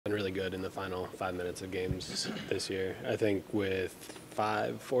been really good in the final 5 minutes of games this year. I think with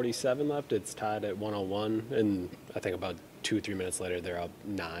 5:47 left, it's tied at 101, and I think about 2 or 3 minutes later, they're up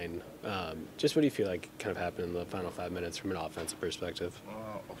 9. Just what do you feel like kind of happened in the final 5 minutes from an offensive perspective?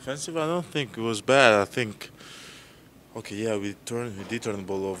 Offensive, I don't think it was bad. I think, okay, yeah, we did turn the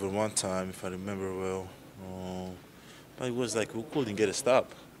ball over one time, if I remember well. But it was like we couldn't get a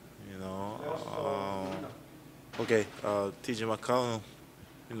stop, you know. Okay, TJ McCollum,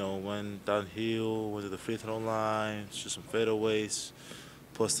 went downhill, went to the free throw line, shoot some fadeaways,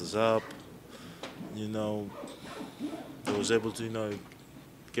 post us up. You know, they was able to,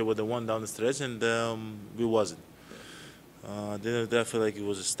 get what they want down the stretch, and we wasn't. Then I feel like it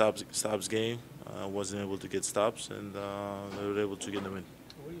was a stops game. Wasn't able to get stops, and they were able to get them in.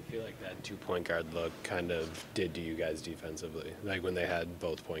 What do you feel like that two-point guard look kind of did to you guys defensively, like when they had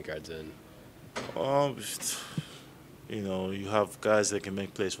both point guards in? Um, you have guys that can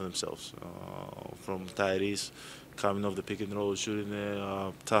make plays for themselves. From Tyrese coming off the pick and roll, shooting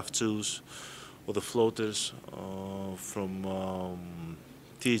the tough twos or the floaters. From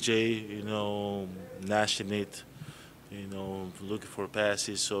TJ, gnashing it. Looking for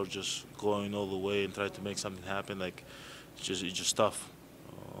passes or just going all the way and try to make something happen. Like it's just tough.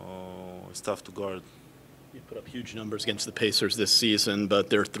 It's tough to guard. You put up huge numbers against the Pacers this season, but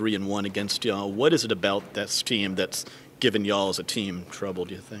they're 3-1 against y'all. What is it about this team that's given y'all as a team trouble,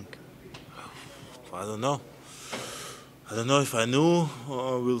 do you think? I don't know. I don't know if I knew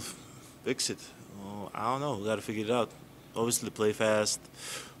we'll fix it. I don't know. We got to figure it out. Obviously, play fast,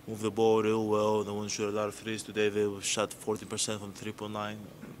 move the ball real well. They want to shoot a lot of threes today. They shot 40% from the three-point line.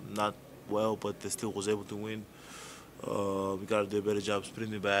 Not well, but they still was able to win. We got to do a better job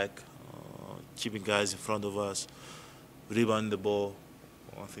sprinting back, keeping guys in front of us, rebounding the ball.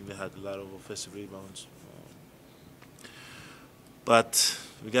 I think they had a lot of offensive rebounds. But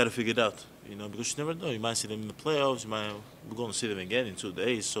we got to figure it out, because you never know. You might see them in the playoffs. We're going to see them again in 2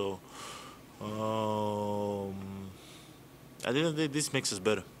 days. So at the end of the day, this makes us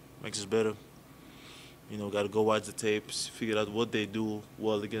better. Got to go watch the tapes, figure out what they do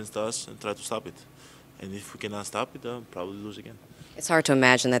well against us, and try to stop it. And if we cannot stop it, they'll probably lose again. It's hard to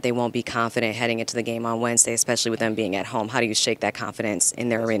imagine that they won't be confident heading into the game on Wednesday, especially with them being at home. How do you shake that confidence in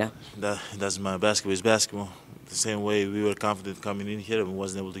their arena? That's my basketball. It's basketball. The same way we were confident coming in here and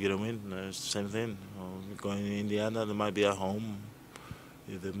wasn't able to get a win. It's the same thing. Going to Indiana, they might be at home.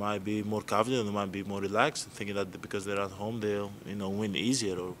 They might be more confident. They might be more relaxed, thinking that because they're at home, they'll win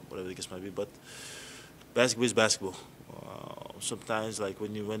easier or whatever the case might be. But basketball is basketball. Sometimes, like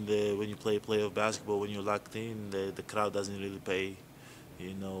when you play playoff basketball, when you're locked in, the crowd doesn't really pay.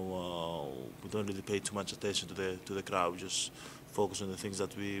 We don't really pay too much attention to the crowd. We just focus on the things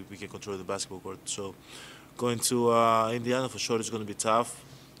that we can control the basketball court. So going to Indiana for sure is going to be tough.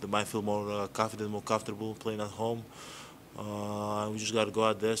 They might feel more confident, more comfortable playing at home. We just got to go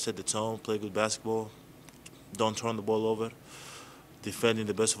out there, set the tone, play good basketball, don't turn the ball over, defend in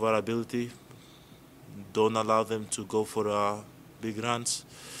the best of our ability, don't allow them to go for big runs,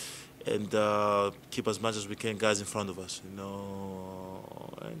 and keep as much as we can guys in front of us. And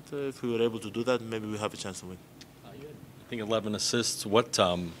if we were able to do that, maybe we have a chance to win. You had, I think, 11 assists.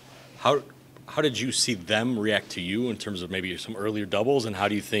 How did you see them react to you in terms of maybe some earlier doubles, and how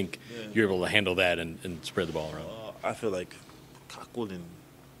do you think you're able to handle that and spread the ball around? I feel like I don't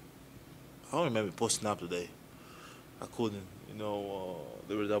remember posting up today. I couldn't,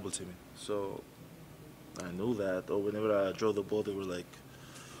 they were double teaming. So I knew that, or whenever I drove the ball, they were like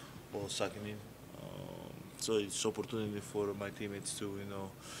ball sucking in. So it's opportunity for my teammates to,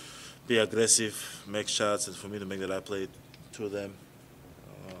 be aggressive, make shots, and for me to make the right play through them.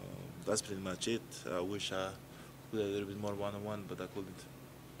 That's pretty much it. I wish I could have a little bit more one-on-one, but I couldn't.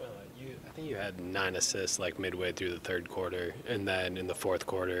 I think you had 9 assists like midway through the third quarter, and then in the fourth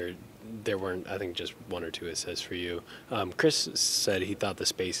quarter, there weren't, I think, just 1 or 2 assists for you. Chris said he thought the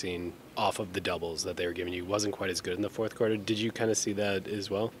spacing off of the doubles that they were giving you wasn't quite as good in the fourth quarter. Did you kind of see that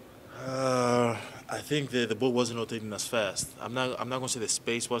as well? I think the ball wasn't rotating as fast. I'm not going to say the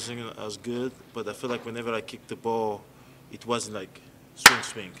space wasn't as good, but I feel like whenever I kicked the ball, it wasn't like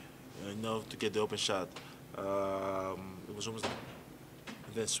swing, to get the open shot. It was almost like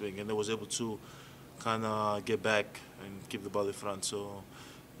then swing, and I was able to kind of get back and keep the ball in front. So,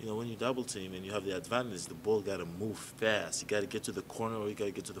 when you double team and you have the advantage, the ball got to move fast. You got to get to the corner or you got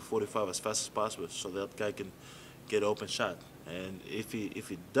to get to the 45 as fast as possible so that guy can get an open shot. And if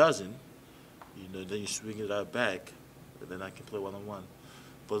he doesn't, then you swing it out back, and then I can play one-on-one.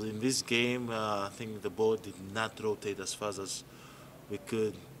 But in this game, I think the ball did not rotate as fast as we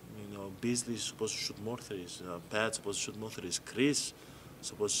could. Beasley is supposed to shoot more threes. Pat's supposed to shoot more threes. Chris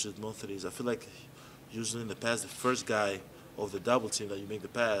supposed to shoot more threes. I feel like usually in the past, the first guy of the double team that you make the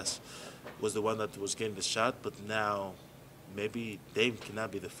pass was the one that was getting the shot, but now maybe Dame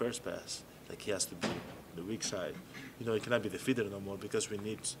cannot be the first pass. Like, he has to be the weak side. You know, he cannot be the feeder no more because we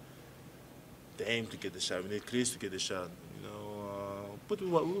need Dame to get the shot. We need Chris to get the shot. You know, but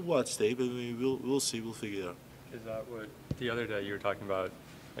we'll watch tape and we'll see. We'll figure it out. Is that what the other day you were talking about?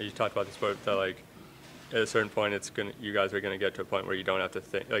 You talked about this, but that like at a certain point, you guys are gonna get to a point where you don't have to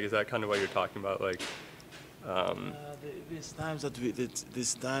think. Like, is that kind of what you're talking about? Like, there's times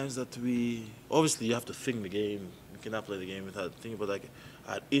that we obviously you have to think the game. You cannot play the game without thinking, but like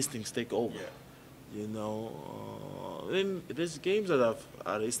our instincts take over. Yeah. You know, then there's games that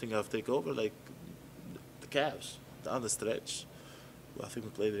our instincts have taken over, like the Cavs down the stretch. Well, I think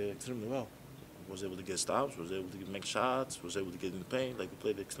we played it extremely well. Was able to get stops, was able to make shots, was able to get in the paint. Like, we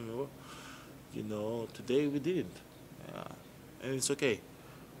played extremely well. You know, today we didn't, and it's okay.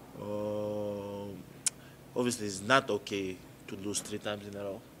 Obviously, it's not okay to lose 3 times in a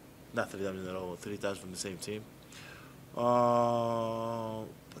row. Not 3 times in a row, 3 times from the same team.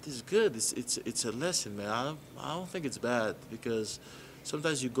 But it's good. It's a lesson, man. I don't think it's bad because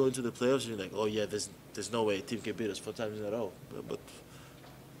sometimes you go into the playoffs and you're like, oh yeah, there's no way a team can beat us 4 times in a row. But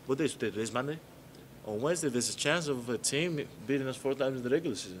what day is today? Today's Monday. On Wednesday, there's a chance of a team beating us 4 times in the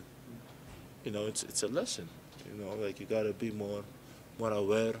regular season. You know, it's a lesson. You know, like, you gotta be more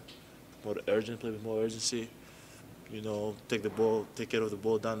aware, more urgent, play with more urgency. You know, take care of the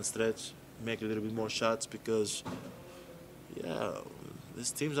ball down the stretch, make a little bit more shots because, yeah, there's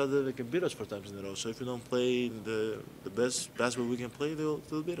teams out there that can beat us 4 times in a row. So if we don't play the best basketball we can play,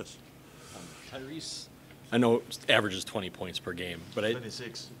 they'll beat us. Tyrese, I know averages 20 points per game, but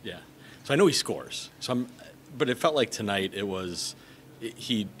 26. Yeah. So I know he scores. But it felt like tonight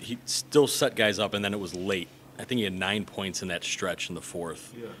he still set guys up, and then it was late. I think he had 9 points in that stretch in the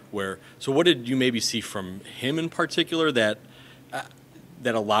fourth. Yeah. So what did you maybe see from him in particular that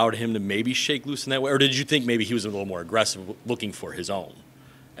allowed him to maybe shake loose in that way, or did you think maybe he was a little more aggressive, looking for his own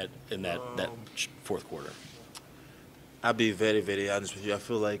in that fourth quarter? I'll be very, very honest with you. I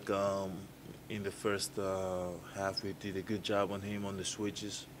feel like in the first half we did a good job on him on the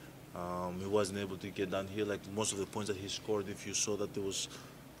switches. He wasn't able to get down here. Like, most of the points that he scored, if you saw that there was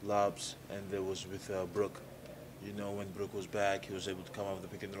lobs and there was with Brook. You know, when Brook was back, he was able to come out of the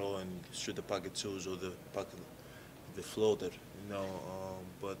pick and roll and shoot the pocket twos or the floater. You know,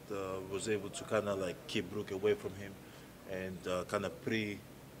 but was able to kind of like keep Brook away from him and kind of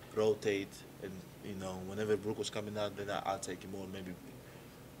pre-rotate. And you know, whenever Brook was coming out, then I'll take him, or maybe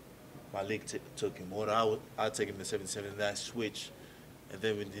Malik took him, or I'll take him the 77 and I switch. And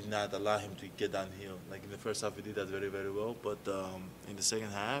then we did not allow him to get downhill. Like, in the first half, we did that very, very well. But in the second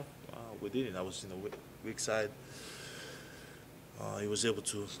half, we didn't. I was in the weak side. He was able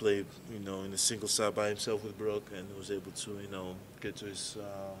to play, you know, in a single side by himself with Brook, and was able to, you know, get to his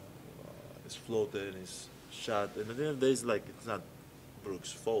floater and his shot. And at the end of the day, it's like, it's not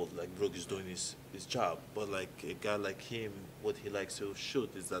Brook's fault. Like, Brook is doing his job. But like a guy like him, what he likes to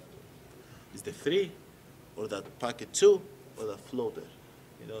shoot is the 3, or that pocket 2, or that floater.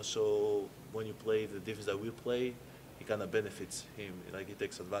 You know, so when you play the defense that we play, it kind of benefits him. Like, he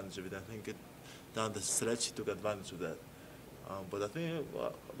takes advantage of it. I think down the stretch, he took advantage of that. But I think,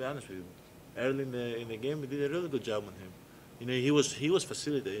 well, I'll be honest with you, early in the game, we did a really good job on him. You know, he was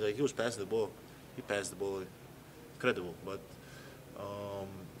facilitating. Like, he was passing the ball. He passed the ball, incredible. But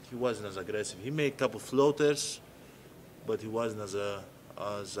he wasn't as aggressive. He made a couple floaters, but he wasn't as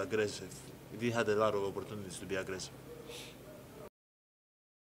aggressive. He had a lot of opportunities to be aggressive.